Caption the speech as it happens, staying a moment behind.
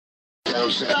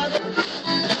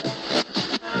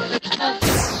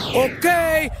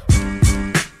Okay.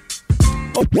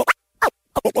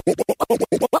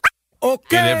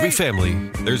 Okay. In every family,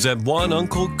 there's that one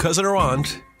uncle, cousin, or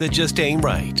aunt that just ain't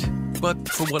right. But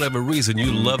for whatever reason,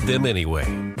 you love them anyway.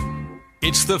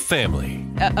 It's the family.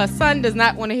 A son does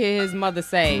not want to hear his mother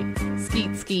say,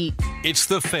 skeet, skeet. It's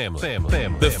the family.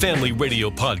 The Family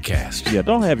Radio Podcast. Yeah,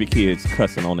 don't have your kids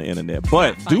cussing on the internet,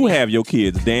 but do have your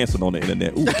kids dancing on the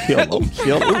internet. Ooh, kill them,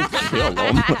 kill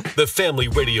them. The Family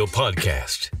Radio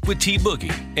Podcast with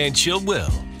T-Boogie and Chill Will.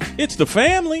 It's the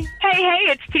family. Hey,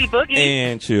 it's T-Boogie.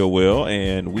 And Chill Will,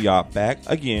 and we are back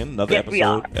again, another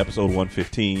episode, episode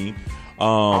 115.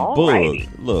 Alrighty.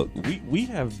 But look, we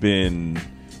have been,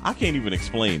 I can't even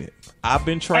explain it. I've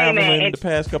been traveling the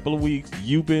past couple of weeks.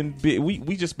 You've been,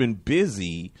 we just been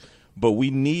busy, but we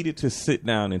needed to sit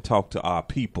down and talk to our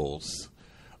peoples.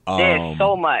 There's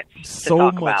so much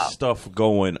stuff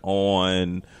going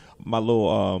on. My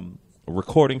little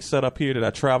recording setup here that I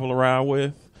travel around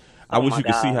with. I wish you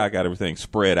could see how I got everything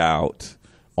spread out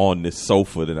on this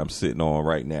sofa that I'm sitting on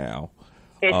right now.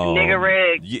 It's nigger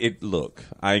rigged. Look,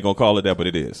 I ain't gonna call it that, but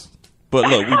it is. But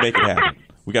look, we make it happen.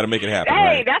 We got to make it happen. Hey,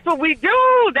 right? That's what we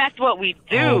do. That's what we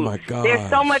do. Oh my God! There's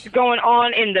so much going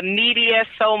on in the media,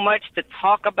 so much to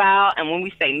talk about. And when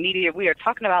we say media, we are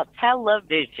talking about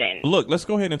television. Look, let's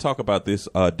go ahead and talk about this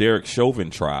Dereck Chauvin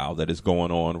trial that is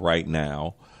going on right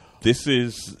now. This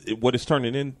is what it's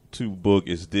turning into. Book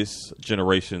is this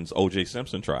generation's O.J.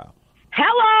 Simpson trial.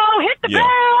 Hello, hit the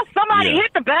bell. Somebody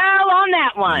hit the bell on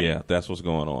that one. Yeah, that's what's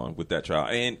going on with that trial.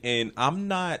 And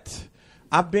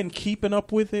I've been keeping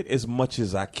up with it as much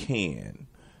as I can.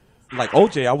 Like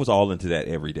OJ, I was all into that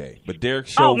every day. But Dereck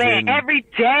Chauvin, oh man, every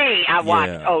day I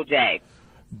watched OJ.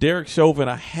 Dereck Chauvin,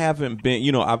 I haven't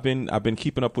been. I've been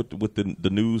keeping up with the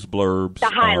news blurbs, the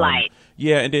highlights.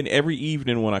 And then every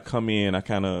evening when I come in, I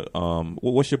kind of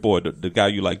what's your boy, the guy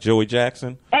you like, Joey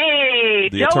Jaxn? Hey,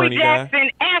 the Joey Jaxn,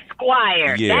 guy?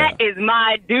 Esquire. Yeah. That is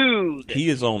my dude. He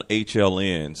is on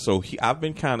HLN, so I've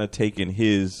been kind of taking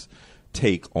his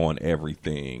take on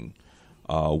everything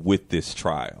with this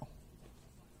trial.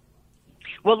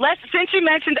 Well, since you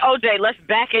mentioned OJ, let's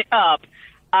back it up.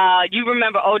 You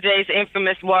remember OJ's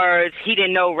infamous words, he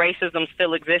didn't know racism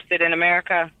still existed in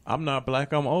America? I'm not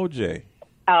black, I'm OJ.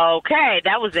 Okay,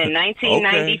 that was in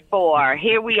 1994. Okay.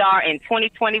 Here we are in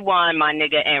 2021, my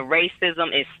nigga, and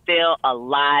racism is still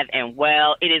alive and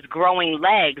well. It is growing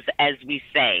legs, as we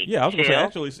say. Yeah, I was going to say,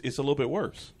 actually, it's a little bit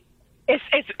worse.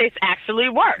 It's actually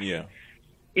worse. Yeah.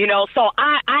 So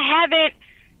I haven't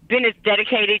been as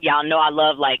dedicated. Y'all know I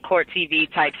love like court TV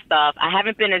type stuff. I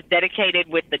haven't been as dedicated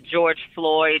with the George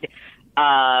Floyd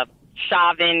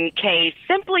Chauvin case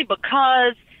simply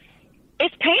because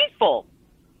it's painful.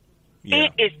 Yeah.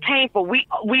 It is painful. We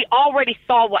already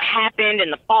saw what happened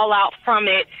and the fallout from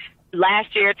it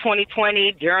last year,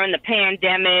 2020, during the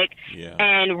pandemic. Yeah.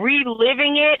 And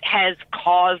reliving it has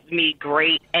caused me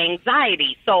great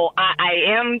anxiety. So I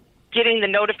am getting the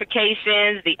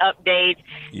notifications, the updates,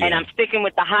 and I'm sticking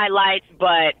with the highlights.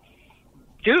 But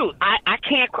dude, I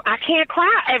can't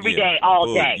cry every day,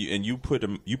 all day. And you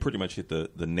pretty much hit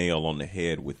the nail on the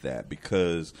head with that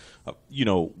because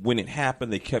when it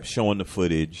happened, they kept showing the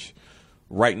footage.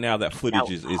 Right now, that footage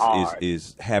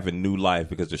is having new life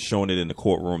because they're showing it in the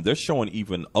courtroom. They're showing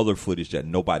even other footage that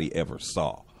nobody ever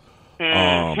saw.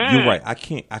 Mm-hmm. You're right.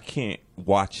 I can't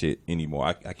watch it anymore.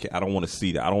 I don't want to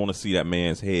see that. I don't want to see that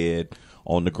man's head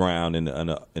on the ground and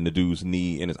the dude's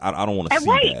knee. And I don't want to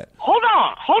see that. Hold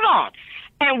on.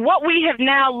 And what we have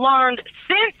now learned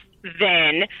since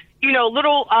then,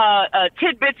 little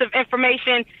tidbits of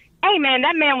information. Hey, man,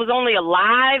 that man was only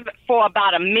alive for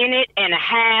about a minute and a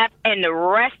half, and the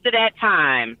rest of that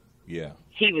time,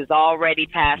 he was already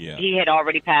passed. Yeah. He had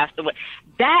already passed away.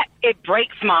 That, it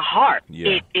breaks my heart.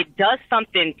 Yeah. It does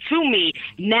something to me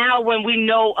now when we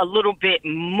know a little bit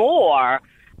more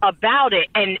about it,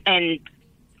 and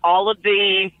all of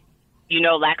the,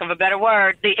 lack of a better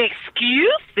word, the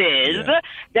excuses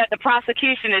that the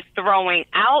prosecution is throwing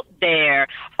out there.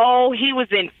 Oh, he was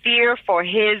in fear for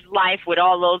his life with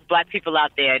all those black people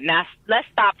out there. Now, let's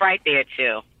stop right there,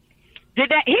 too.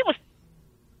 He was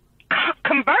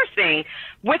conversing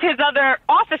with his other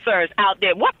officers out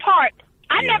there. What part?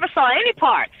 I never saw any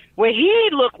part where he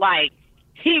looked like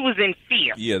he was in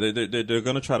fear. Yeah, they're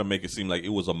going to try to make it seem like it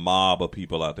was a mob of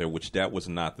people out there, which that was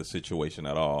not the situation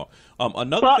at all.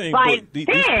 Another thing,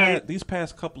 these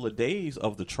past couple of days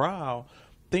of the trial,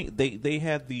 they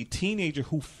had the teenager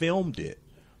who filmed it.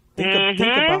 Think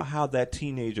about how that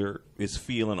teenager is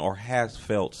feeling or has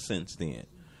felt since then.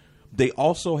 They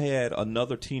also had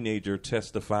another teenager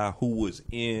testify who was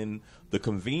in the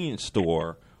convenience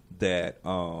store that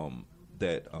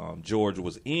George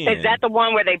was in. Is that the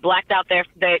one where they blacked out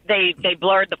they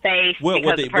blurred the face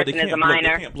because the person is a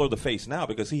minor? They can't blur the face now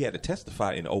because he had to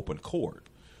testify in open court.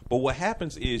 But what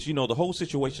happens is, the whole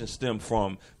situation stemmed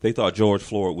from they thought George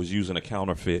Floyd was using a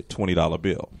counterfeit $20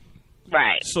 bill.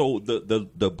 Right. So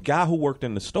the guy who worked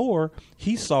in the store,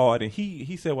 he saw it and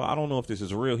he said, well, I don't know if this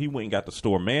is real. He went and got the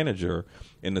store manager,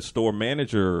 and the store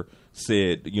manager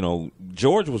said,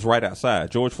 George was right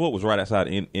outside. George Floyd was right outside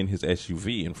in his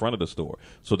SUV in front of the store.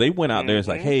 So they went out there and it's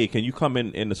like, hey, can you come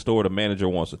in the store? The manager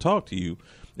wants to talk to you.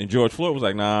 And George Floyd was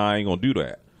like, nah, I ain't going to do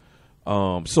that.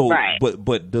 Right.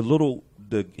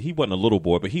 But he wasn't a little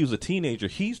boy, but he was a teenager.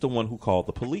 He's the one who called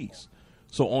the police.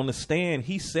 So on the stand,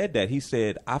 he said that. He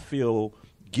said, I feel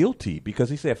guilty because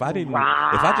he said, if I just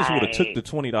would have took the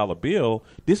 $20 bill,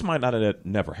 this might not have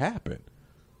never happened.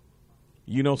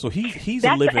 So he's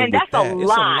living with that. It's a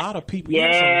lot of people. Yeah.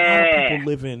 It's a lot of people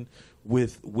living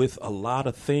with a lot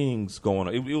of things going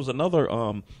on. It was another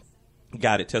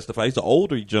guy that testified. He's an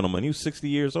older gentleman. He was 60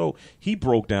 years old. He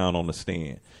broke down on the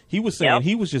stand. He was saying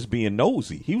he was just being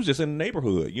nosy. He was just in the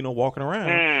neighborhood, walking around.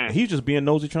 And he was just being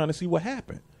nosy trying to see what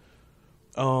happened.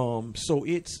 So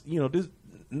it's, this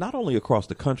not only across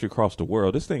the country, across the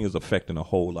world, this thing is affecting a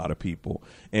whole lot of people.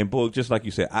 And, Boog, just like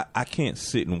you said, I can't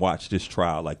sit and watch this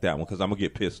trial like that one because I'm going to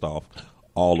get pissed off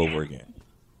all over again.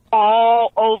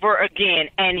 All over again.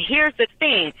 And here's the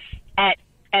thing. At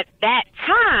that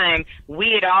time,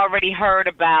 we had already heard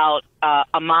about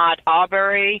Ahmaud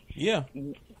Arbery. Yeah.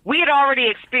 We had already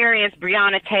experienced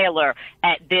Breonna Taylor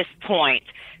at this point.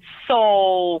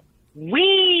 So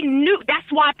we knew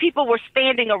that's why people were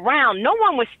standing around. No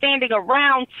one was standing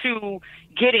around to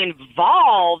get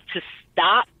involved to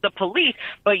stop the police.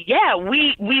 But, yeah,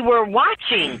 we were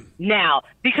watching now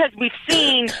because we've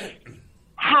seen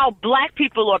how black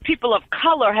people or people of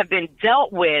color have been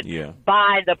dealt with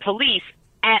by the police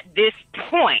at this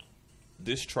point.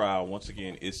 This trial, once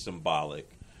again, is symbolic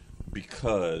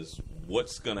because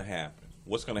what's going to happen?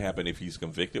 What's going to happen if he's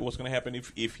convicted? What's going to happen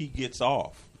if he gets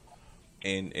off?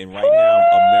 And right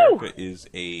now, America is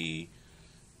a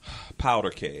powder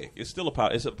keg. It's still a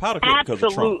powder. It's a powder keg because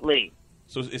of Trump. Absolutely.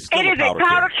 So it's still a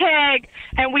powder keg,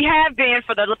 and we have been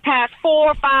for the past 4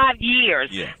 or 5 years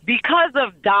because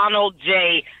of Donald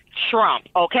J. Trump.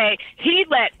 Okay, he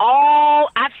let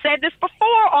I've said this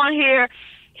before on here.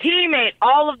 He made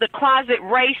all of the closet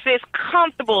racists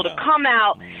comfortable to come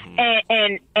out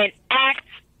and act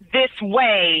this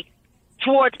way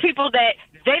towards people that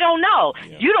they don't know.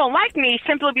 Yeah. You don't like me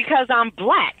simply because I'm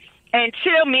black. And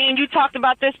Chill, me and you talked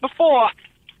about this before.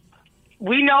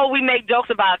 We know we make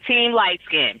jokes about Team Light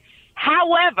Skin.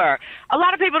 However, a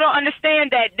lot of people don't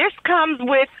understand that this comes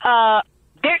with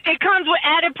it comes with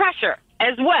added pressure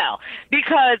as well,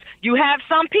 because you have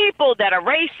some people that are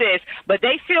racist, but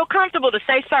they feel comfortable to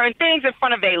say certain things in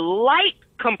front of a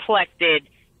light-complected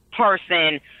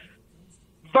person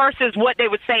versus what they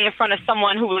would say in front of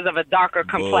someone who was of a darker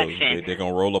complexion. They're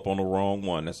going to roll up on the wrong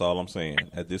one. That's all I'm saying.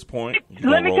 At this point,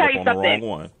 let me tell you something. The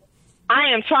wrong one.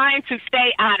 I am trying to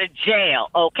stay out of jail,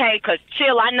 okay? Because,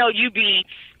 Chill, I know you be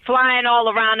flying all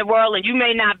around the world, and you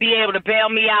may not be able to bail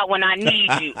me out when I need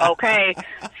you, okay?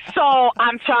 So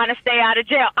I'm trying to stay out of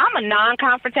jail. I'm a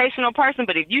non-confrontational person,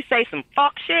 but if you say some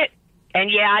fuck shit,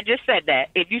 and yeah, I just said that.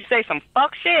 If you say some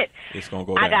fuck shit, it's gonna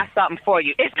go down. I got something for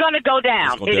you. It's going to go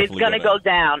down. It is going to go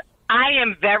down. I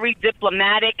am very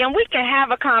diplomatic, and we can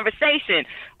have a conversation.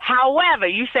 However,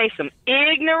 you say some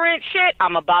ignorant shit,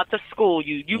 I'm about to school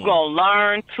you. You going to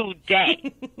learn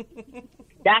today.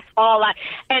 That's all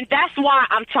and that's why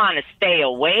I'm trying to stay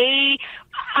away.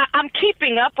 I'm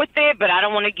keeping up with it, but I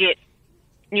don't want to get,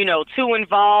 too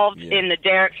involved in the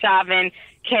Dereck Chauvin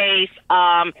case.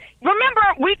 Remember,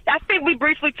 I think we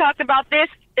briefly talked about this.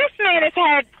 This man has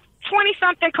had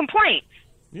 20-something complaints.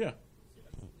 Yeah.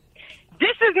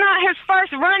 This is not his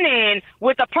first run-in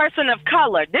with a person of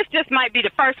color. This just might be the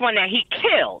first one that he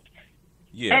killed.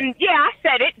 Yeah. And, I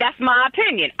said it. That's my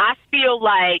opinion. I feel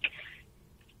like,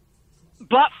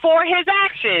 but for his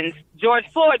actions, George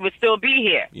Floyd would still be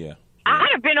here. Yeah. I'd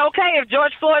have been okay if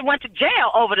George Floyd went to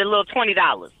jail over the little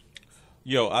 $20.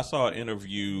 Yo, I saw an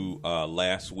interview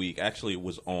last week. Actually, it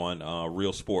was on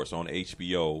Real Sports on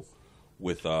HBO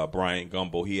with Brian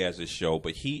Gumble. He has his show,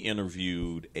 but he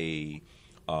interviewed a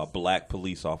black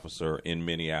police officer in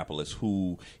Minneapolis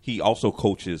who he also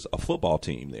coaches a football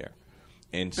team there.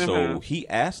 And so he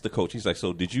asked the coach, he's like,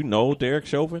 so did you know Dereck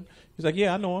Chauvin? He's like,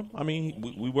 yeah, I know him. I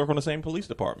mean, we work on the same police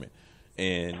department.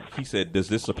 And he said, does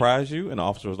this surprise you? And the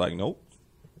officer was like, nope,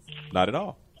 not at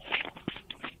all.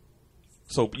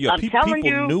 So yeah, people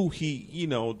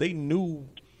knew they knew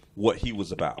what he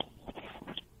was about.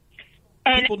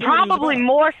 And probably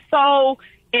more so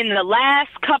in the last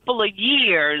couple of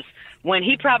years when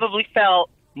he probably felt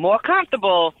more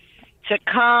comfortable to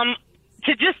come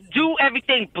to just do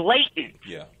everything blatant.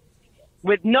 Yeah.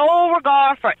 With no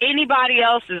regard for anybody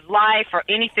else's life or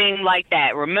anything like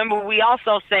that. Remember, we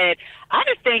also said, I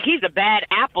just think he's a bad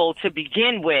apple to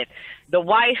begin with. The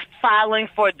wife filing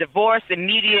for divorce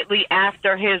immediately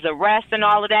after his arrest and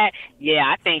all of that. Yeah,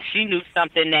 I think she knew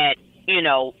something that,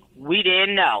 we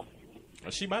didn't know.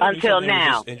 She might have until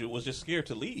now. And was just scared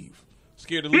to leave.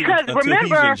 Scared to leave because until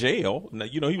remember, he's in jail. Now,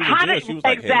 he was in jail. She was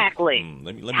like, exactly. Hey,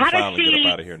 let me finally get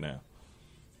up out of here now.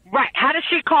 Right. How does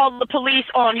she call the police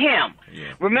on him?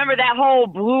 Yeah. Remember that whole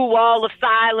blue wall of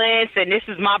silence and this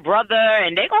is my brother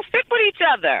and they're going to stick with each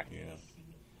other. Yeah.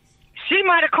 She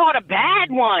might have caught a bad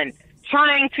one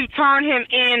trying to turn him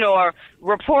in or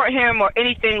report him or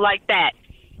anything like that.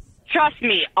 Trust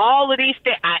me, all of these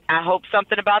things, I hope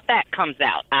something about that comes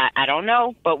out. I don't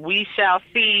know, but we shall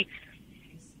see.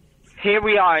 Here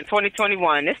we are in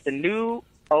 2021. It's the new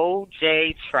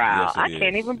OJ trial. Yes, I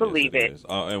can't even believe it.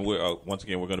 And we're once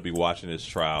again, we're going to be watching this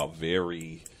trial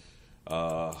very,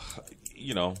 I'm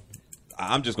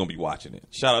just going to be watching it.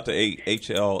 Shout out to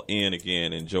HLN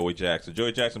again and Joey Jackson.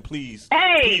 Joey Jackson, please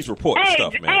report the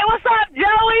stuff, man. Hey, what's up,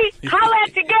 Joey? Holla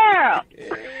at your girl.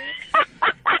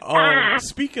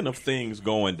 Speaking of things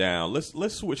going down,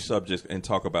 let's switch subjects and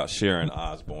talk about Sharon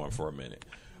Osbourne for a minute.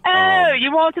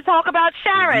 You want to talk about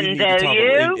Sharon, do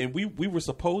you? And we were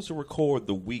supposed to record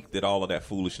the week that all of that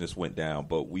foolishness went down,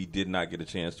 but we did not get a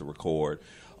chance to record.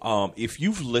 If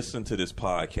you've listened to this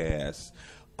podcast,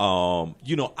 I'm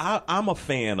a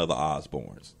fan of the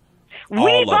Osbournes.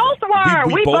 We both were.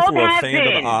 We both were a have fan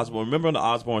been. of the Osbournes. Remember when the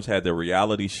Osbournes had their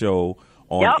reality show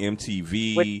on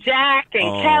MTV with Jack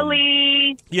and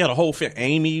Kelly? Yeah, the whole family.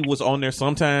 Amy was on there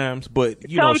sometimes, but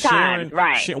Sharon,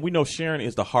 we know Sharon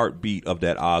is the heartbeat of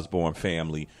that Osbourne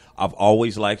family. I've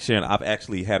always liked Sharon. I've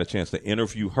actually had a chance to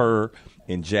interview her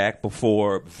and Jack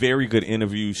before. Very good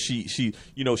interview. She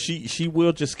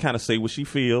will just kind of say what she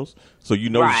feels, so she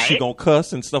gonna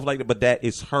cuss and stuff like that. But that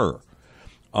is her.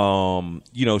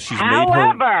 She's made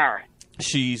her.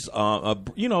 She's,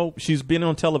 she's been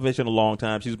on television a long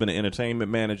time. She's been an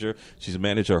entertainment manager. She's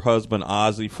managed her husband,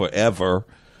 Ozzy, forever.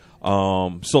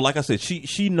 So like I said,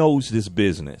 she knows this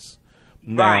business.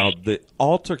 Now, the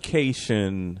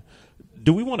altercation,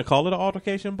 do we want to call it an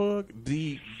altercation, Bug?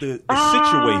 The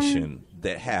situation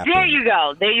that happened. There you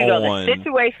go. The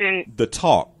situation. The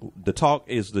Talk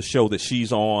is the show that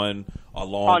she's on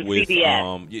along with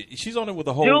CBS. She's on it with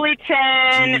the whole Julie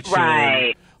Chen,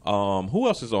 right. Who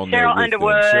else is on Cheryl there?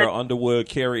 Underwood. Cheryl Underwood,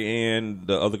 Carrie Ann,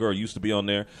 the other girl used to be on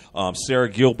there. Sarah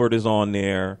Gilbert is on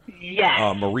there.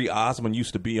 Yes. Marie Osmond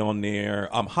used to be on there.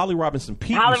 Holly Robinson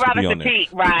Peete Holly used to be on Robinson there.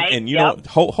 Peete, right. And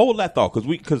hold that thought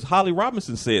because Holly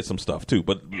Robinson said some stuff too,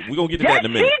 but we're gonna get to that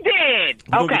in a minute. She did.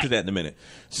 We're gonna get to that in a minute.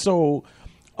 So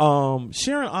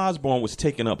Sharon Osbourne was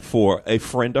taken up for a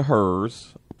friend of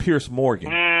hers, Piers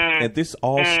Morgan. And this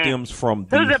all stems from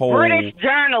the who's whole a British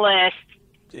journalist.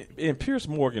 And Piers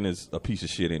Morgan is a piece of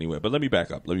shit anyway. But let me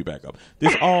back up.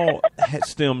 This all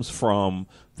stems from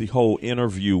the whole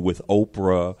interview with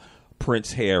Oprah,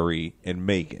 Prince Harry, and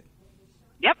Meghan.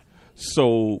 Yep.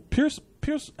 So Piers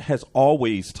has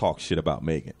always talked shit about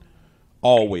Meghan,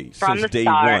 always from since day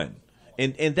one,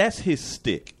 and that's his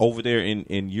stick over there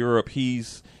in Europe.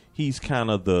 He's kind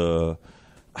of the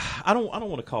I don't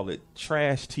want to call it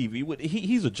trash TV.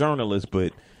 He's a journalist,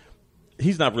 but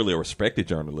he's not really a respected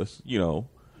journalist,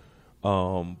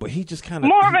 but he just kind of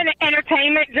more of an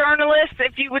entertainment journalist,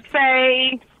 if you would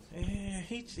say. Yeah,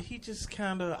 he just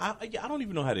kind of I don't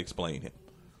even know how to explain him.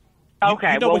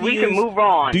 Okay, we can move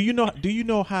on. Do you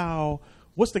know how?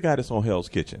 What's the guy that's on Hell's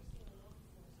Kitchen?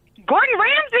 Gordon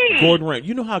Ramsay.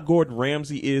 You know how Gordon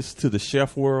Ramsay is to the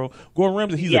chef world. Gordon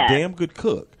Ramsay, he's a damn good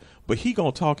cook, but he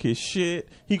gonna talk his shit.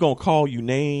 He gonna call you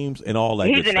names and all that.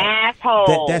 He's good an stuff.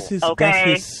 asshole. That's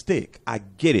his stick. I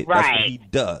get it. Right. That's what he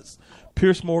does.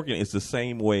 Piers Morgan is the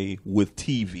same way with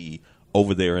TV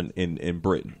over there in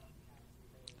Britain.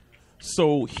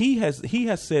 So he has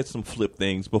said some flip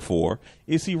things before.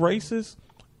 Is he racist?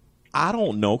 I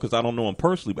don't know because I don't know him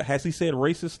personally, but has he said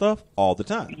racist stuff all the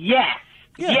time? Yes.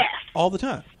 Yeah, yes. All the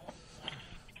time.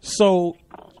 So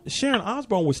Sharon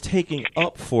Osbourne was taking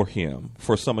up for him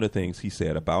for some of the things he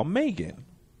said about Meghan.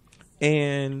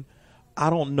 And I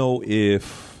don't know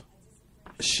if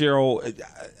Cheryl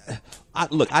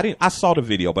I saw the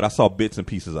video, but I saw bits and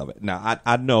pieces of it. Now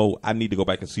I know I need to go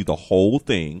back and see the whole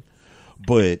thing,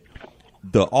 but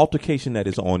the altercation that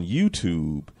is on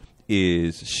YouTube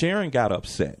is Sharon got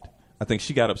upset. I think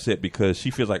she got upset because she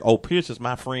feels like, oh, Pierce is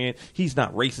my friend. He's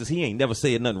not racist. He ain't never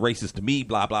said nothing racist to me,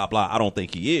 blah, blah, blah. I don't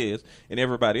think he is. And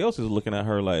everybody else is looking at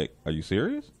her like, are you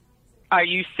serious? Are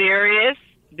you serious?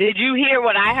 Did you hear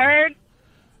what I heard?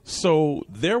 So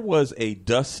there was a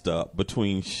dust-up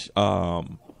between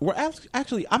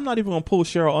actually, I'm not even going to pull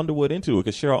Cheryl Underwood into it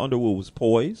because Cheryl Underwood was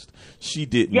poised. She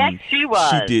didn't. Yes, she was.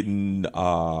 She didn't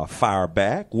fire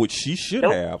back, which she should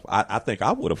have. I think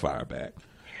I would have fired back.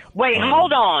 Wait,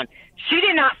 hold on. She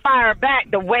did not fire back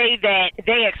the way that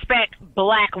they expect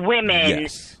black women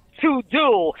to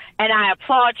do, and I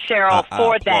applaud Cheryl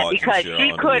for that because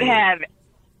she could have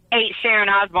ate Sharon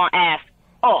Osbourne ass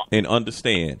up. And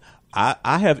understand,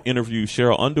 I have interviewed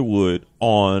Cheryl Underwood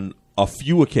on a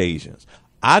few occasions.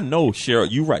 I know Cheryl.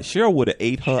 You're right. Cheryl would have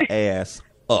ate her ass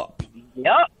up.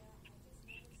 Yep.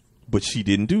 But she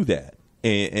didn't do that.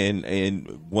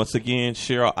 And once again,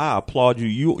 Cheryl, I applaud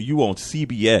you. You on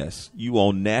CBS, you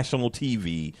on national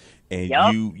TV, and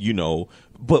you know,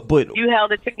 but you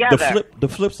held it together. The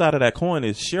flip side of that coin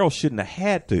is Cheryl shouldn't have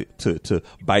had to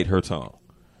bite her tongue.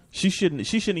 She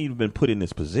shouldn't even been put in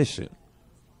this position.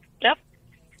 Yep.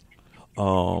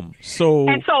 So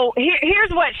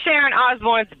here's what Sharon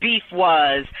Osbourne's beef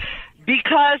was,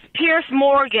 because Piers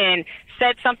Morgan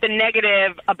said something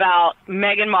negative about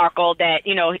Meghan Markle that,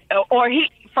 you know, or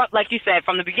like you said,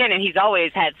 from the beginning, he's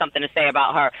always had something to say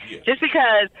about her. Yeah. Just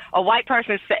because a white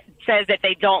person says that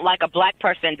they don't like a black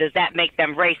person, does that make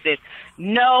them racist?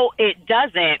 No, it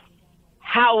doesn't.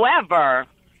 However,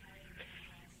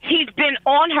 he's been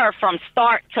on her from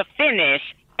start to finish,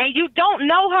 and you don't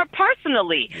know her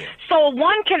personally. Yeah. So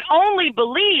one can only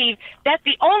believe that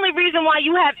the only reason why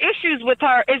you have issues with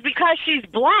her is because she's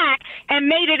black and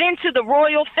made it into the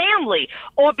royal family,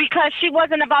 or because she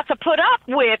wasn't about to put up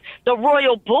with the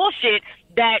royal bullshit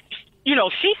that, you know,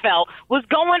 she felt was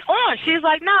going on. She's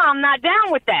like, no, I'm not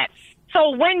down with that. So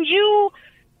when you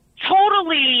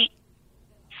totally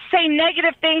say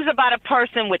negative things about a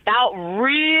person without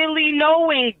really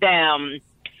knowing them,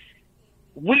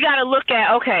 we got to look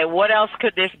at, okay, what else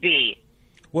could this be?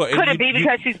 Well, could it be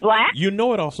because she's black? You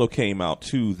know, it also came out,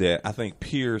 too, that I think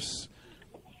Pierce,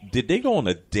 did they go on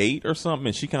a date or something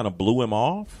and she kind of blew him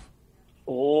off?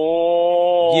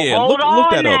 Oh, yeah, hold look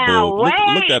on that up, Boo.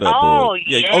 Look that up, Boo.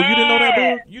 Yeah. Oh, you didn't know that,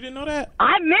 Boo? You didn't know that?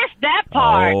 I missed that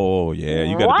part. Oh, yeah,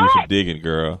 you got to do some digging,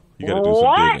 girl. You got to do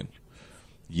some digging.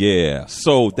 Yeah,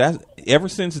 so that ever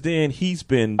since then he's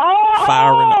been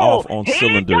firing off on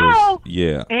cylinders.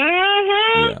 Yeah.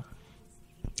 Mm-hmm.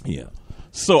 Yeah.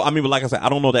 So I mean, like I said, I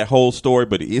don't know that whole story,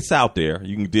 but it's out there.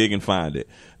 You can dig and find it.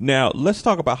 Now let's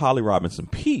talk about Holly Robinson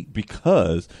Peete,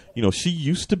 because you know she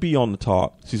used to be on the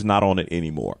talk. She's not on it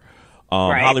anymore.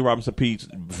 Right. Holly Robinson Peete,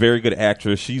 very good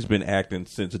actress. She's been acting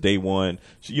since day one.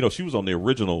 She was on the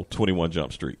original 21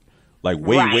 Jump Street, like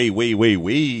way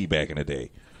back in the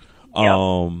day.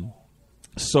 Yep.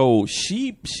 So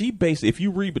she basically, if you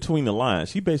read between the lines,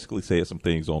 she basically said some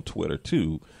things on Twitter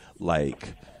too,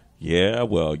 like, yeah,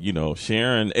 well, you know,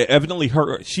 Sharon, evidently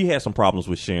she had some problems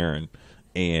with Sharon,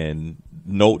 and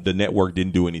the network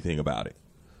didn't do anything about it.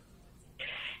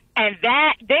 And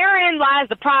therein lies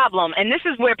the problem, and this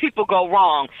is where people go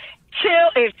wrong.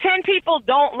 If 10 people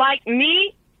don't like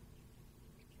me,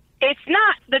 it's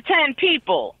not the 10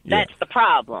 people that's the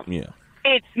problem. Yeah.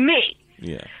 It's me.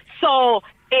 Yeah. So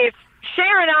if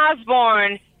Sharon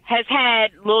Osbourne has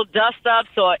had little dust-ups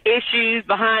or issues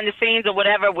behind the scenes or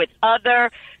whatever with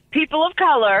other people of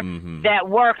color that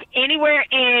work anywhere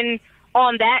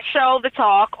on that show, The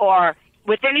Talk, or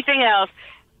with anything else,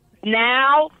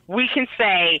 now we can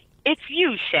say, it's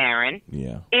you, Sharon.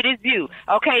 Yeah. It is you.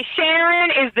 Okay, Sharon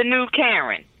is the new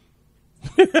Karen.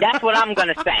 That's what I'm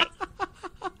going to say.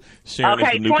 Sharon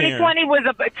okay, 2020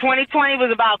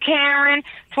 was about Karen.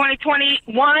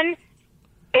 2021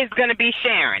 is going to be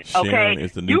Sharon. Okay, Sharon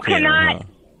is the new you Karen, cannot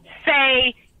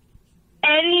say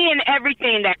any and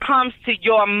everything that comes to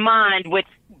your mind with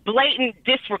blatant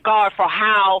disregard for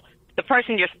how the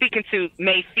person you're speaking to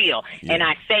may feel. Yeah. And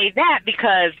I say that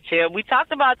because, Chill, we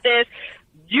talked about this.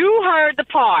 You heard the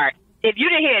part. If you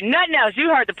didn't hear nothing else, you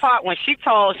heard the part when she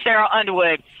told Cheryl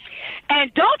Underwood,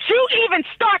 and don't you even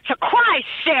start to cry,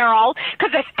 Cheryl,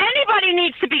 because if anybody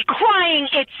needs to be crying,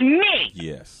 it's me.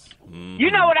 Yes. Mm-hmm.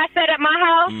 You know what I said at my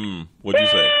house? What'd you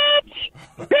say?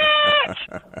 Bitch!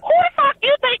 Who the fuck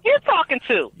you think you're talking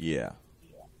to? Yeah.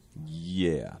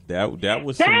 Yeah. That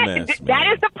was some mess, man.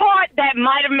 That is the part that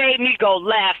might have made me go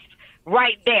left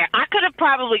right there. I could have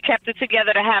probably kept it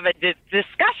together to have a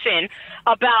discussion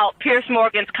about Piers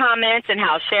Morgan's comments and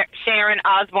how Sharon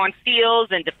Osbourne feels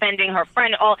and defending her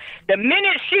friend. The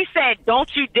minute she said, don't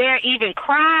you dare even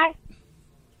cry,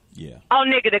 Yeah. Oh,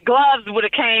 nigga, the gloves would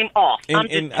have came off. And, I'm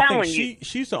just telling you.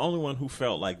 She's the only one who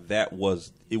felt like that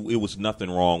was it was nothing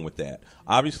wrong with that.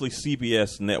 Obviously,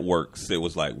 CBS networks, it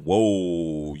was like,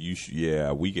 whoa,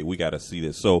 we got to see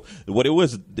this. So what it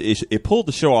was, it pulled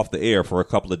the show off the air for a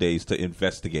couple of days to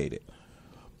investigate it.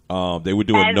 They were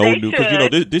doing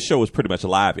because this show is pretty much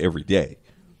live every day.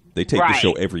 They take the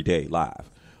show every day live.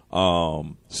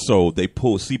 So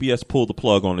CBS pulled the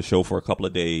plug on the show for a couple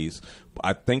of days.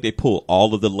 I think they pulled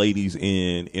all of the ladies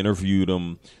in, interviewed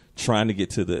them, trying to get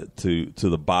to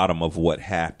the bottom of what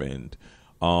happened.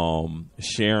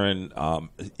 Sharon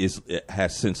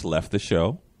has since left the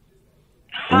show.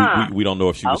 We don't know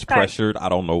if she was pressured. I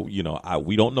don't know.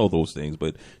 We don't know those things.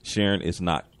 But Sharon is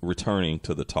not returning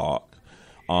to the talk.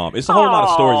 It's a whole lot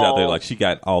of stories out there. Like she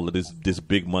got all of this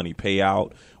big money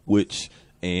payout,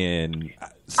 and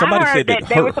somebody said that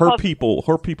her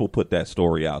people put that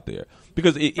story out there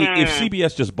because if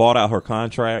CBS just bought out her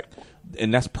contract,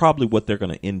 and that's probably what they're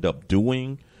going to end up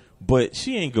doing. But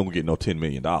she ain't going to get no $10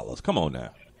 million. Come on now.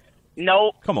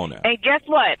 Nope. Come on now. And guess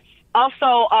what?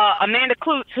 Also, Amanda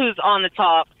Klutz, who's on the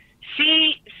talk,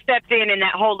 she stepped in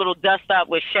that whole little dust up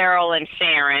with Cheryl and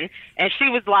Sharon, and she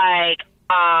was like,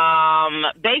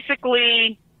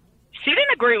 basically, she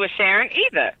didn't agree with Sharon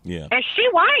either. Yeah. And she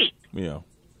white. Yeah.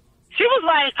 She was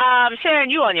like,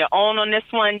 Sharon, you on your own on this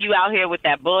one. You out here with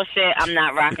that bullshit. I'm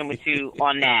not rocking with you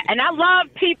on that. And I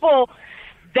love people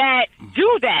that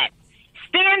do that.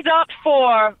 Stand up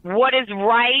for what is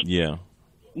right. Yeah.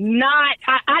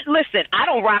 Listen, I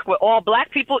don't rock with all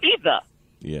black people either.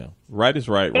 Yeah. Right is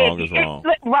right, wrong is wrong.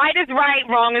 Right is right,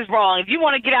 wrong is wrong. If you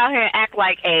want to get out here and act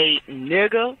like a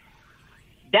nigga,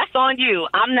 that's on you.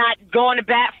 I'm not going to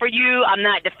bat for you. I'm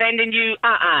not defending you.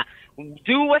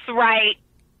 Do what's right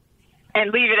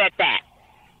and leave it at that.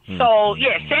 So,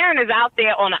 yeah, Sharon is out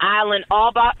there on the island all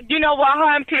about, you know what,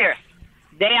 her and Pierce,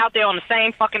 they out there on the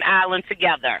same fucking island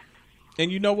together. And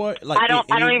you know what? Like, I don't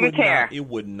even care. It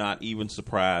would not even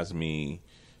surprise me.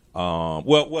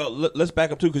 Let's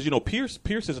back up too, because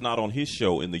Pierce is not on his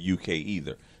show in the UK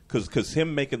either. Because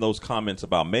him making those comments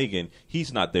about Meghan,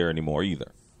 he's not there anymore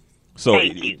either. So,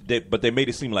 but they made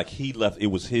it seem like he left. It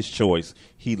was his choice.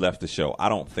 He left the show. I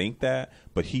don't think that,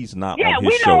 but he's not on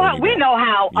his show anymore. We know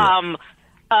how.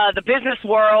 The business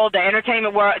world, the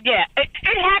entertainment world, it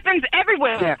happens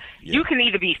everywhere. Yeah. You can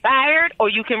either be fired or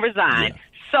you can resign. Yeah.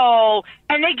 So,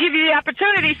 and they give you the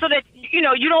opportunity so that, you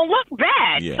don't look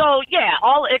bad. Yeah. So,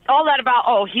 all that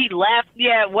about, he left,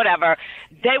 whatever.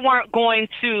 They weren't going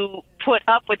to put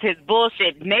up with his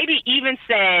bullshit. Maybe even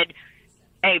said,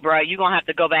 hey, bro, you're going to have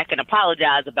to go back and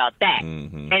apologize about that.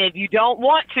 Mm-hmm. And if you don't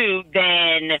want to,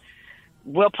 then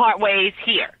we'll part ways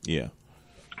here. Yeah.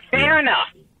 Fair enough.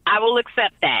 I will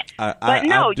accept that. But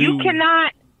no, you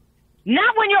cannot.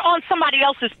 Not when you're on somebody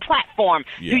else's platform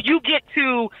do you get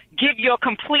to give your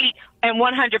complete and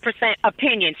 100%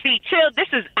 opinion. See, chill, this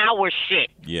is our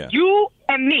shit. Yeah. You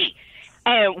and me.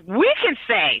 And we can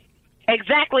say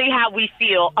exactly how we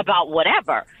feel about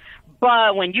whatever.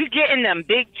 But when you get in them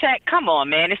big check, come on,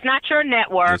 man. It's not your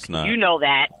network. It's not. You know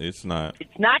that. It's not.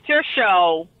 It's not your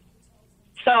show.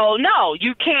 So, no,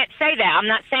 you can't say that. I'm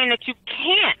not saying that you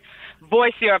can't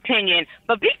voice your opinion,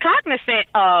 but be cognizant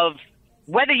of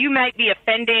whether you might be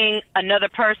offending another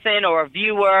person or a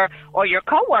viewer or your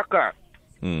coworker.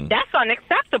 That's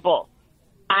unacceptable.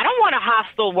 I don't want a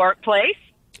hostile workplace.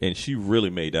 And she really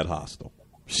made that hostile.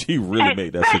 She really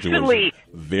made that situation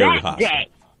very hostile.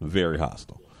 Very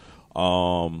hostile.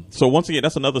 So once again,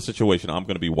 that's another situation I'm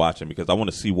going to be watching because I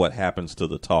want to see what happens to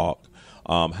the talk,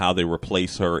 how they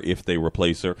replace her, if they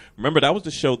replace her. Remember, that was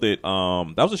the show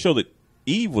that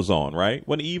Eve was on, right?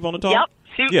 Wasn't Eve on the talk?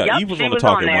 Yep. Eve was on the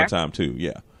talk at one time too.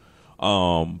 Yeah.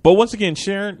 But once again,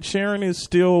 Sharon is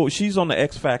still, she's on the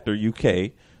X Factor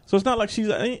UK, so it's not like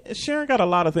Sharon got a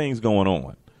lot of things going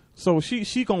on, so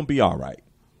she gonna be all right.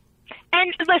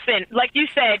 And listen, like you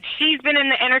said, she's been in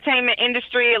the entertainment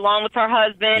industry along with her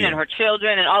husband and her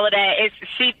children and all of that.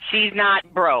 She's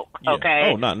not broke,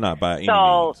 okay? Oh, not by any means.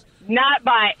 So not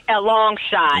by a long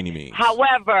shot. Any means.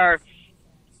 However,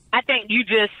 I think you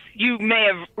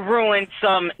may have ruined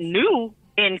some new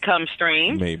income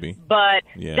stream. Maybe. But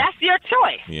that's your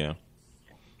choice. Yeah.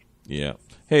 Yeah.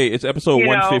 Hey, it's episode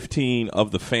 115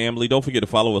 of The Family. Don't forget to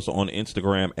follow us on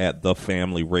Instagram at The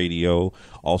Family Radio.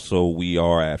 Also, we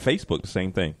are at Facebook, the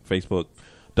same thing.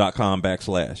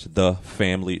 Facebook.com/The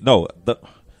Family.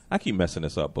 I keep messing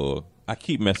this up, bud. I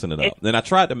keep messing it up. Then I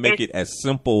tried to make it as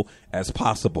simple as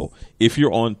possible. If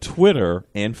you're on Twitter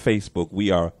and Facebook,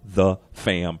 we are The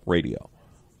Fam Radio.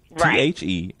 Right.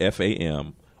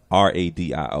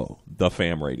 TheFamRadio. The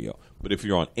Fam Radio. But if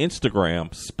you're on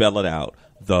Instagram, spell it out,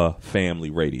 the family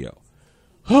radio.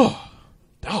 Oh,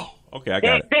 okay, I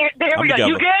got it. There we go.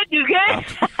 Together. You good?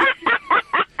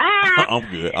 I'm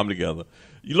good. I'm together.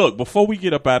 Look, before we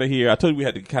get up out of here, I told you we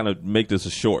had to kind of make this a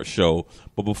short show.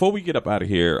 But before we get up out of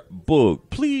here, Boog,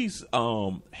 please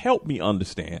help me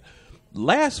understand.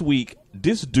 Last week,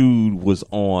 this dude was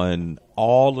on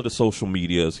all of the social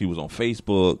medias. He was on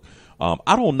Facebook.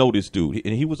 I don't know this dude.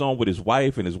 And he was on with his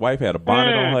wife, and his wife had a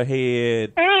bonnet on her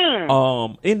head.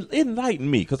 Enlighten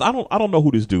me, because I don't know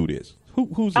who this dude is.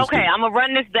 Who's this dude? I'm going to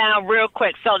run this down real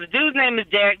quick. So the dude's name is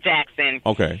Derrick Jaxn.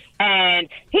 Okay. And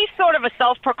he's sort of a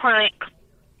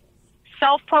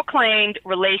self-proclaimed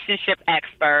relationship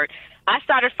expert. I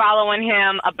started following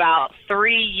him about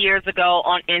 3 years ago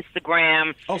on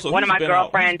Instagram. Oh, so one of my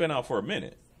girlfriends he's been out for a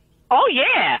minute. Oh,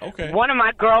 yeah. Okay. One of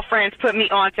my girlfriends put me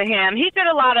on to him. He did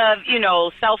a lot of,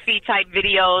 selfie-type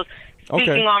videos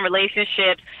speaking on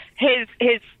relationships.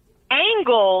 His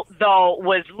angle, though,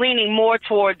 was leaning more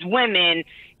towards women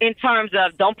in terms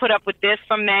of don't put up with this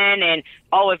from men and,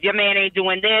 if your man ain't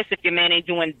doing this, if your man ain't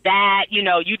doing that,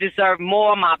 you deserve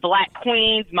more, my black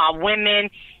queens, my women.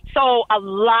 So a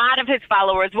lot of his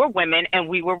followers were women, and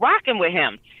we were rocking with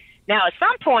him. Now, at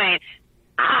some point,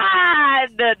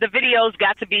 the videos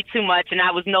got to be too much, and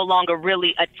I was no longer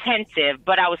really attentive,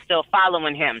 but I was still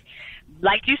following him.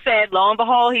 Like you said, lo and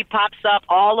behold, he pops up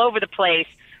all over the place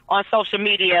on social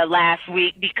media last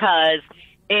week because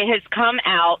it has come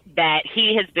out that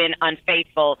he has been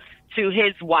unfaithful to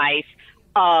his wife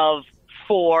of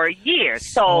 4 years.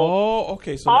 So,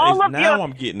 okay. So now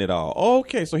I'm getting it all.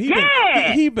 Okay, so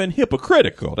he been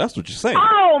hypocritical. That's what you're saying.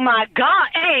 Oh my God!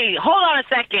 Hey, hold on a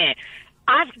second.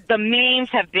 The memes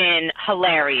have been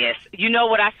hilarious. You know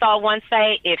what I saw one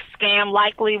say? If Scam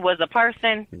Likely was a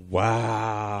person.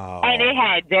 Wow. And it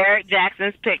had Derrick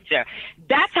Jaxn's picture.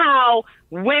 That's how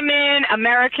women,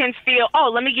 Americans feel. Oh,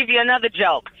 let me give you another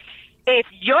joke. If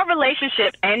your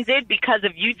relationship ended because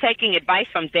of you taking advice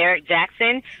from Derrick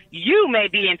Jaxn, you may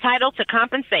be entitled to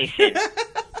compensation.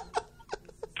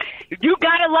 You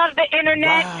gotta love the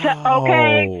internet. Wow.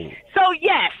 Okay? So,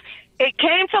 yes. It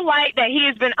came to light that he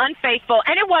has been unfaithful,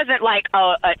 and it wasn't like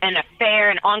an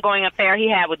affair, an ongoing affair he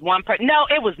had with one person. No,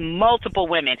 it was multiple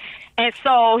women. And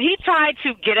so he tried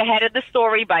to get ahead of the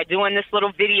story by doing this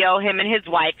little video, him and his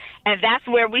wife, and that's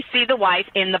where we see the wife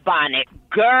in the bonnet.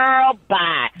 Girl,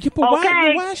 bye. Yeah, but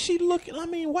okay? why is she looking?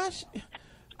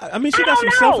 She got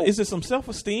some is there some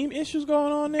self-esteem issues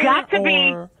going on there? Got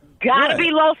to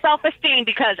be low self-esteem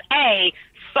because,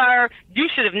 sir, you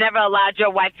should have never allowed your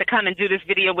wife to come and do this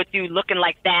video with you looking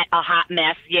like that, a hot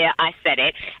mess. Yeah, I said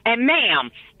it. And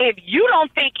ma'am, if you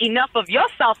don't think enough of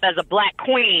yourself as a black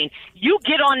queen, you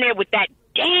get on there with that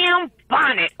damn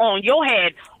bonnet on your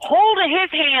head, holding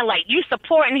his hand like you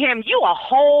supporting him. You a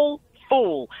whole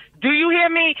fool. Do you hear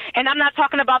me? And I'm not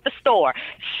talking about the store.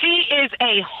 She is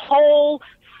a whole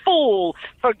fool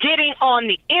for getting on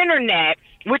the internet,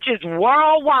 which is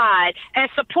worldwide, and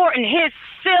supporting his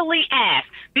silly ass.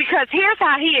 Because here's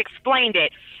how he explained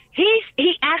it.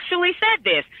 He actually said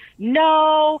this.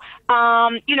 No,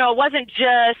 it wasn't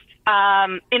just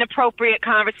inappropriate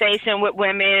conversation with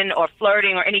women or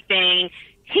flirting or anything.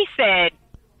 He said,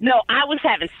 no, I was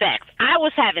having sex. I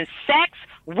was having sex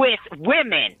with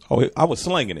women. Oh, I was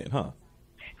slinging it, huh?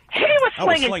 He was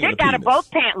slinging dick out of both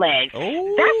pant legs.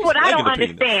 Oh, that's what I don't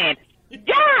understand.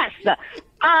 Yes.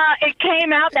 It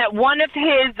came out that one of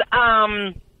his,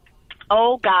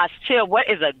 chill, what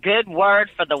is a good word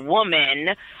for the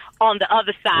woman on the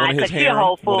other side? Because she's a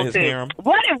whole fool too.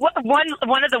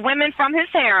 One of the women from his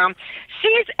harem,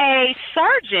 she's a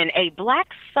surgeon, a black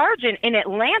surgeon in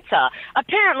Atlanta.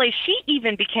 Apparently, she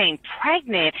even became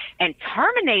pregnant and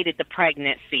terminated the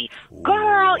pregnancy.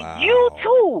 Girl, wow. You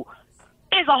too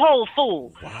is a whole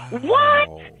fool. Wow. What?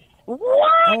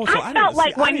 Oh, so I felt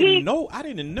like when I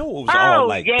didn't know it was all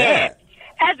like that.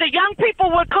 As the young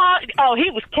people would call, he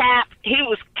was capped. He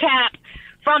was capped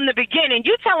from the beginning.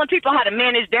 You telling people how to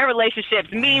manage their relationships.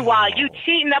 Meanwhile, you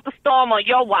cheating up a storm on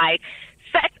your wife.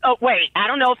 I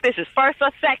don't know if this is first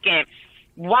or second.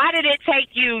 Why did it take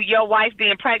you, your wife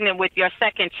being pregnant with your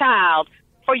second child,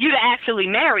 for you to actually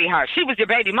marry her? She was your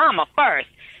baby mama first.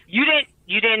 You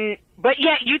didn't, but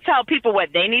yet you tell people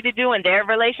what they need to do in their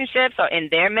relationships or in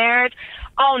their marriage.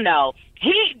 Oh no.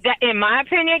 In my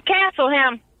opinion, cancel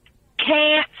him.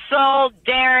 Cancel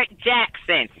Derrick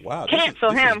Jaxn. Wow.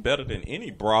 Cancel him. This is better than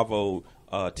any Bravo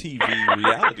TV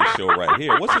reality show right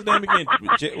here. What's his name again?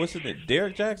 What's his name?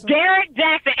 Derrick Jaxn? Derrick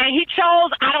Jaxn. And he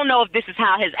chose, I don't know if this is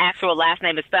how his actual last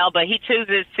name is spelled, but he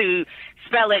chooses to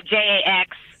spell it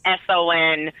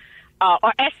Jaxson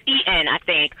or Sen, I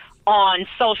think, on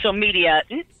social media.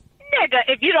 Nigga,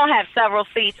 if you don't have several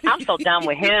seats, I'm so done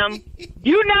with him.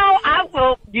 You know I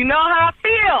will. You know how I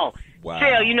feel. Wow.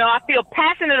 Phil, you know I feel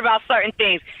passionate about certain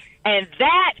things. And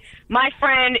that, my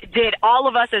friend, did all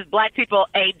of us as black people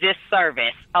a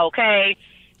disservice, okay?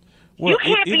 Well, you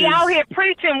can't be out here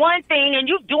preaching one thing and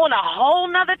you doing a whole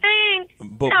nother thing.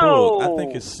 But no. Boog, I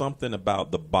think it's something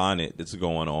about the bonnet that's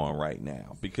going on right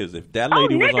now. Because if that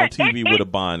lady was on TV with a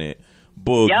bonnet,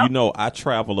 Boog, you know I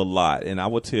travel a lot. And I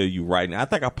will tell you right now, I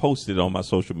think I posted on my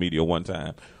social media one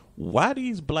time, why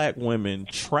these black women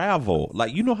travel?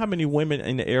 Like, you know how many women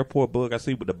in the airport, Boog, I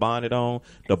see with the bonnet on?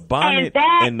 The bonnet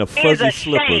and the fuzzy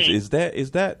slippers. Is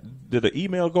that did the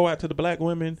email go out to the black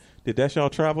women? Did that y'all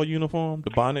travel uniform?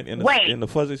 The bonnet and the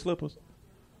fuzzy slippers?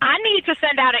 I need to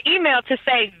send out an email to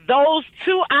say those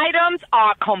two items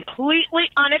are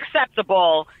completely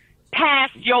unacceptable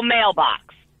past your mailbox.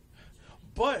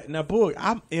 But now,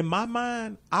 Boog, in my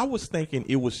mind, I was thinking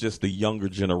it was just the younger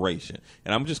generation,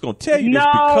 and I'm just gonna tell you this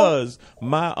because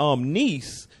my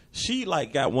niece, she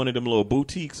like got one of them little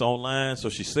boutiques online, so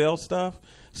she sells stuff.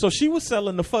 So she was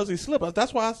selling the fuzzy slippers.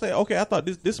 That's why I say, okay, I thought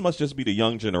this must just be the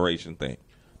young generation thing,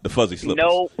 the fuzzy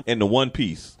slippers and the one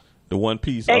piece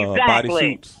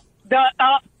bodysuits.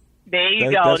 There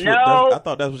you go. I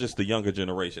thought that was just the younger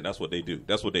generation. That's what they do.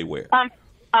 That's what they wear.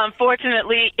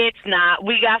 Unfortunately, it's not.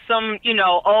 We got some,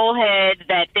 old heads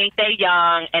that think they're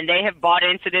young, and they have bought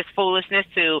into this foolishness,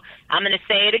 too. I'm going to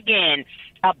say it again.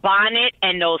 A bonnet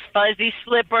and those fuzzy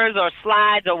slippers or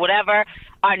slides or whatever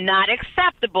are not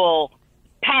acceptable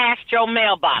past your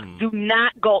mailbox. Do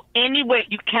not go anywhere.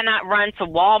 You cannot run to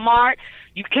Walmart.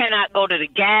 You cannot go to the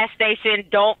gas station.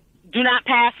 Do not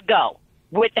pass go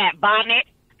with that bonnet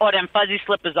or them fuzzy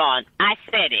slippers on. I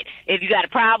said it. If you got a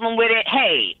problem with it,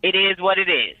 hey, it is what it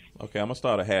is. Okay, I'm going to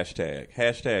start a hashtag.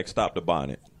 Hashtag stop the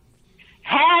bonnet.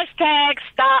 Hashtag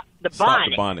stop the bonnet. Stop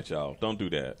the bonnet, y'all. Don't do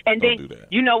that. And Don't then, do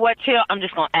that. You know what, Chill? I'm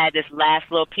just going to add this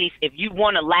last little piece. If you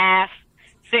want to laugh,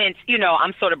 since,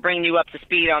 I'm sort of bringing you up to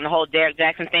speed on the whole Derrick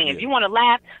Jaxn thing, if you want to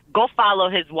laugh, go follow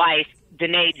his wife,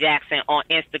 Derrick Jaxn, on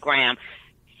Instagram.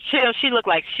 Chill, she looked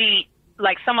like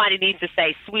somebody needs to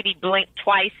say, sweetie, blink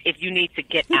twice if you need to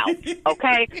get out,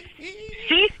 okay?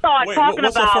 She started talking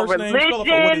about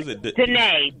religion.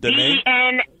 Danae,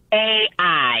 D-E-N-A-I.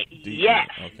 Yes.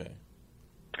 Okay.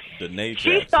 Danae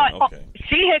Jaxn, okay.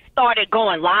 She has started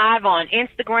going live on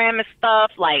Instagram and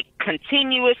stuff, like,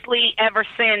 continuously ever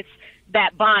since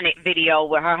that bonnet video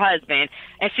with her husband.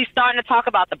 And she's starting to talk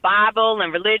about the Bible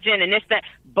and religion and this, that.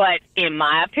 But in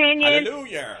my opinion,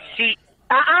 hallelujah.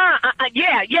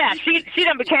 Yeah. She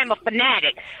done became a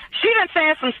fanatic. She done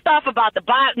said some stuff about the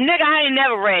Bible. Nigga, I ain't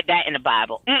never read that in the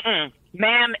Bible.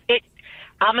 Ma'am, I'm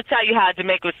gonna tell you how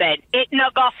Jamaica said, it no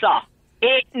go so.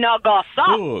 It no go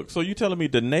so. Look, so you telling me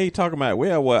Danae talking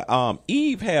about,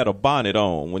 Eve had a bonnet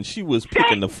on when she was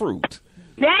picking the fruit.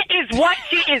 That is what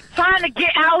she is trying to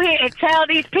get out here and tell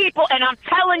these people, and I'm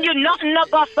telling you, nothing no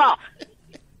go so.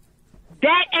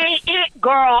 That ain't it,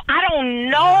 girl. I don't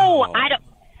know. Wow.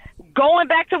 Going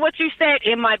back to what you said,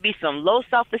 it might be some low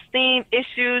self-esteem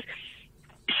issues.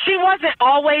 She wasn't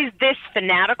always this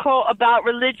fanatical about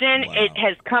religion. Wow. It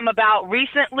has come about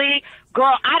recently.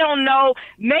 Girl, I don't know.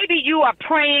 Maybe you are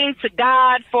praying to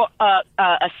God for a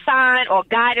sign or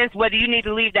guidance, whether you need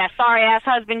to leave that sorry-ass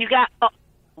husband you got. Oh,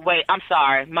 wait, I'm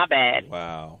sorry. My bad.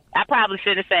 Wow. I probably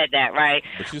should have said that, right?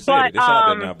 But you said it. It's out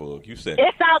there now, Boog. You said it.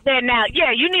 It's out there now.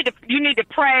 Yeah, you need to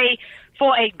pray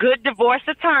for a good divorce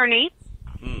attorney.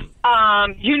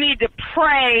 You need to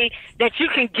pray that you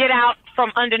can get out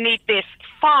from underneath this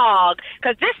fog,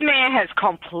 because this man has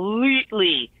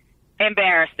completely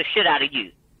embarrassed the shit out of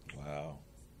you. Wow.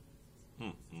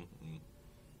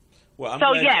 Well,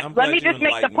 let me just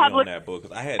make the public let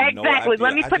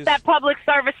me put that public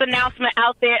service announcement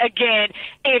out there again.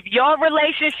 If your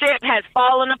relationship has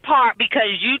fallen apart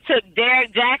because you took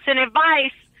Derrick Jaxn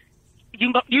advice,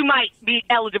 you might be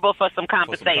eligible for some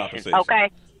compensation. Okay?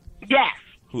 Yes.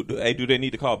 Do they need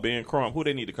to call Ben Crump? Who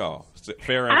they need to call?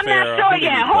 Fair and I'm Fair? not sure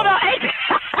yet. Hold on.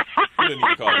 Who they need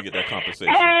to call to get that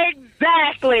compensation?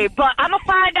 Exactly. But I'm going to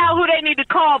find out who they need to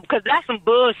call, because that's some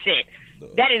bullshit.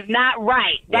 That is not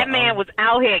right. That man was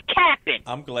out here capping.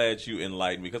 I'm glad you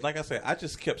enlightened me, because like I said, I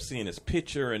just kept seeing his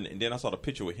picture, and then I saw the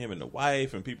picture with him and the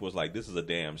wife, and people was like, this is a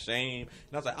damn shame.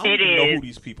 And I was like, I don't even know who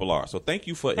these people are. So thank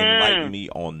you for enlightening me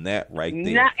on that right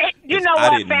there. You know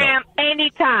what, fam?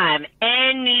 Anytime.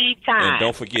 And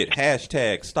don't forget,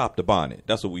 hashtag stop the bonnet.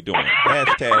 That's what we're doing.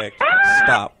 Hashtag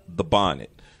stop the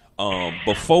bonnet.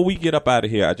 Before we get up out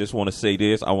of here, I just want to say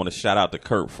this. I want to shout out to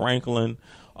Kurt Franklin.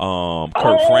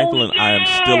 Kirk Franklin, I am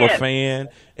still a fan.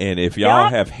 And if y'all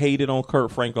have hated on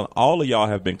Kirk Franklin, all of y'all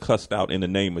have been cussed out in the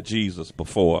name of Jesus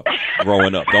before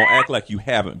growing up. Don't act like you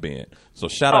haven't been. So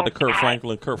shout out to Kirk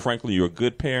Franklin. Kirk Franklin, you're a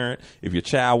good parent. If your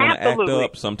child want to act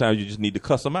up, sometimes you just need to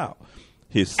cuss him out.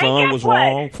 His son was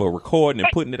wrong for recording and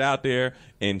putting it out there.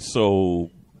 And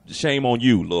so shame on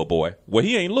you, little boy. Well,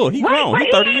 he ain't little. He grown.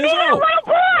 He's 30 years old. Little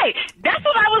boy. That's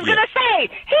what I was going to say.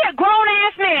 He a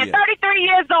grown-ass man, 33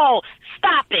 years old.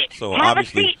 Stop it. So have a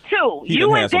seat, too.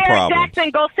 You and Derrick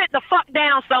Jaxn go sit the fuck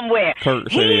down somewhere.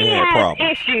 Kurt said he had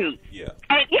problems. Issues. Yeah.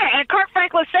 And Kirk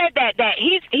Franklin said that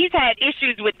he's had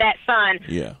issues with that son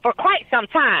for quite some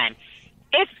time.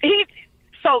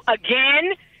 So,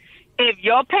 again, if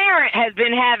your parent has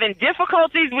been having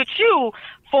difficulties with you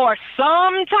for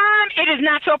some time, it is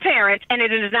not your parent, and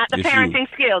it is not the parenting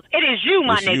skills. It is you,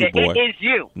 my nigga. It is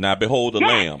you. Now, behold the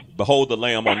lamb. Behold the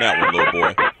lamb on that one, little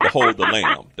boy. Behold the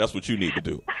lamb. That's what you need to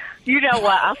do. You know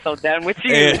what? I'm so done with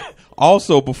you. And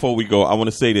also, before we go, I want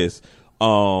to say this.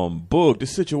 Boog, the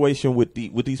situation with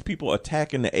these people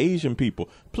attacking the Asian people.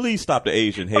 Please stop the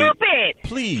Asian hate. Stop it.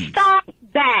 Please. Stop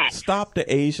that. Stop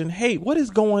the Asian hate. What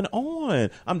is going on?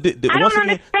 I don't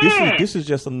understand. This is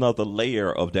just another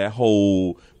layer of that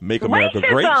whole Make America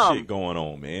Great shit going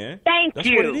on, man. That's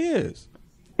what it is.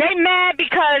 They mad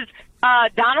because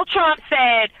Donald Trump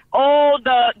said,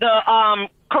 the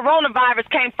coronavirus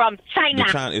came from China.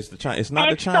 It's not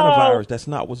the China virus. That's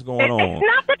not what's going on. It's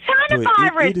not the China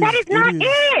virus. That is not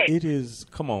it. It is.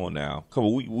 Come on now. Come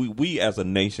on. We as a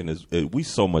nation we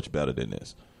so much better than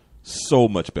this. So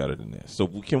much better than this. So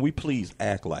can we please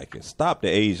act like it? Stop the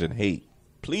Asian hate,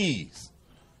 please.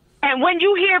 And when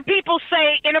you hear people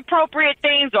say inappropriate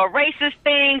things or racist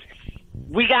things,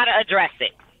 we got to address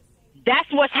it.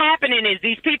 That's what's happening is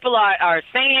these people are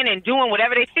saying and doing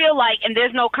whatever they feel like, and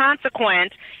there's no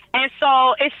consequence. And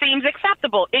so it seems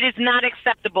acceptable. It is not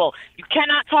acceptable. You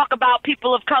cannot talk about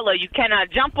people of color. You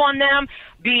cannot jump on them,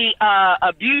 be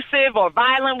abusive or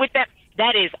violent with them.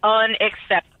 That is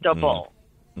unacceptable.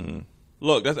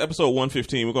 Look, that's episode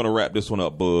 115. We're going to wrap this one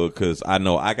up, Bug, because I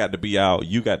know I got to be out.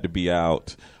 You got to be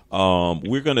out.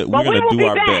 We're gonna do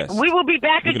our best. We will be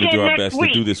back again next week. We're gonna do our best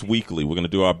to do this weekly. We're gonna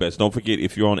do our best. Don't forget,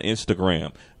 if you're on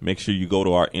Instagram, make sure you go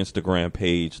to our Instagram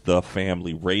page, The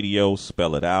Family Radio.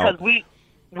 Spell it out. Because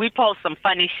we post some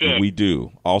funny shit. We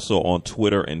do. Also on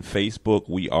Twitter and Facebook,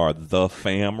 we are The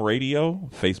Fam Radio.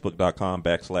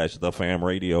 Facebook.com/The Fam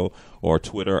Radio or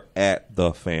Twitter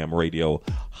 @The Fam Radio.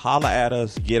 Holla at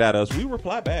us. Get at us. We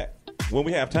reply back when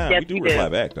we have time. Yes, we do reply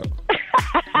back though.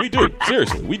 We do.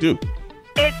 Seriously, we do.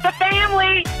 It's the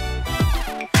family.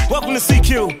 Welcome to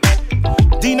CQ.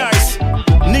 D-Nice,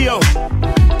 Neo,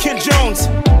 Kid Jones.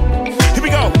 Here we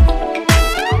go.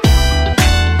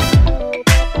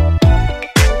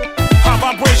 High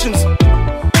vibrations,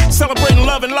 celebrating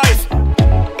love and life.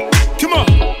 Come on.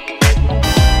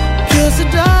 Pure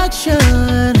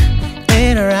seduction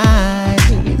in her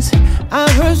eyes.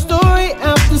 I've heard story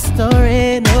after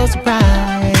story, no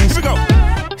surprise. Here we go.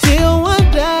 Till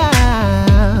one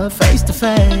day, face to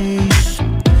face,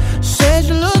 said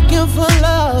you're looking for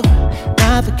love,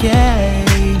 not the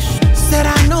case. Said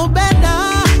I know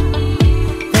better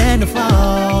than to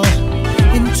fall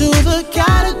into the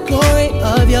category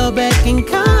of your beck and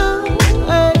call.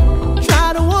 Hey,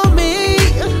 try to want me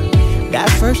that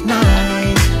first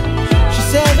night. She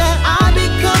said that I'd be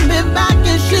coming back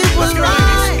and she was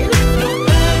right.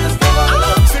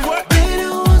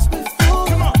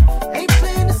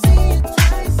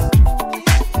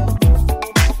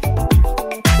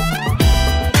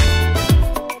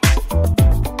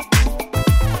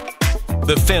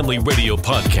 The Family Radio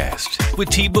Podcast with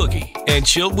T-Boogie and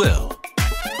Chill Will.